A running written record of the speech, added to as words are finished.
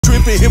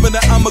tripping, hearing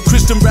that I'm a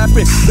Christian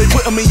rapping. They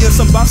putting me in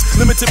some box,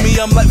 limiting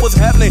me, I'm like, what's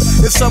happening?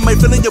 And some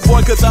ain't feeling your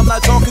boy, cause I'm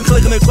not talking,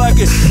 clicking and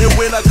clacking. And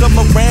when I come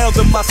around,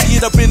 them I see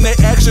it up in their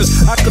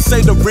actions. I could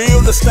say the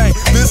realest thing,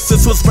 this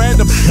is what's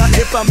random. Now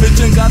if I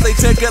mention God, they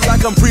take it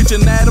like I'm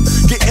preaching at them.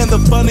 Getting the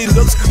funny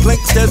looks,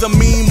 Lank there's a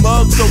mean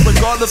mug. So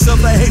regardless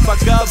of the hate, by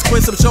God's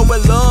grace, I'm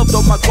showing love.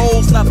 Though my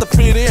goal's not to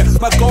fit in,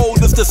 my goal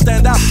is to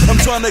stand out. I'm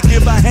trying to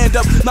give a hand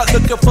up, not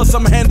looking for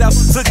some handouts.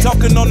 Sick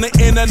talking on the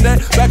internet,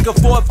 back and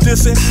forth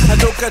dissing. I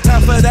don't got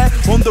time for that,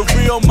 on the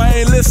real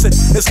man, listen.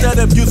 Instead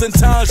of using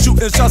time,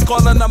 shooting shots,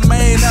 calling a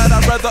main out,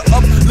 I'd rather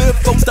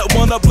uplift folks that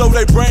wanna blow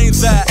their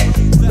brains out.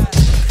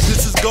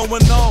 This is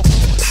going on,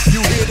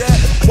 you hear that?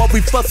 While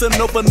we fussing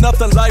over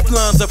nothing,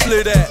 lifelines I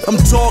flip that. I'm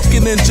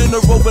talking in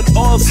general and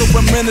also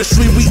in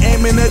ministry. We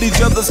aiming at each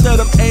other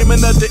instead of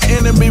aiming at the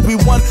enemy. We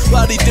one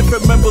body,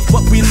 different members,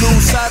 but we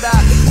lose side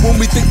eye when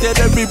we think that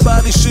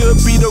everybody should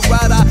be the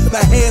right eye. The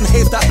hand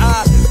hates the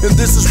eye, and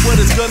this is what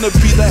it's gonna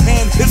be. The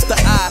hand hits the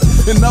eye,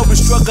 and now we're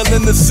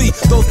struggling to see.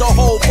 Throw the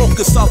whole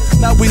focus off,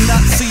 now we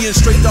not seeing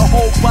straight. The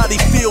whole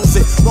body feels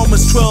it.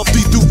 Romans 12,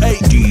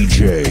 3-8.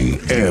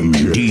 DJ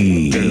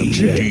MD.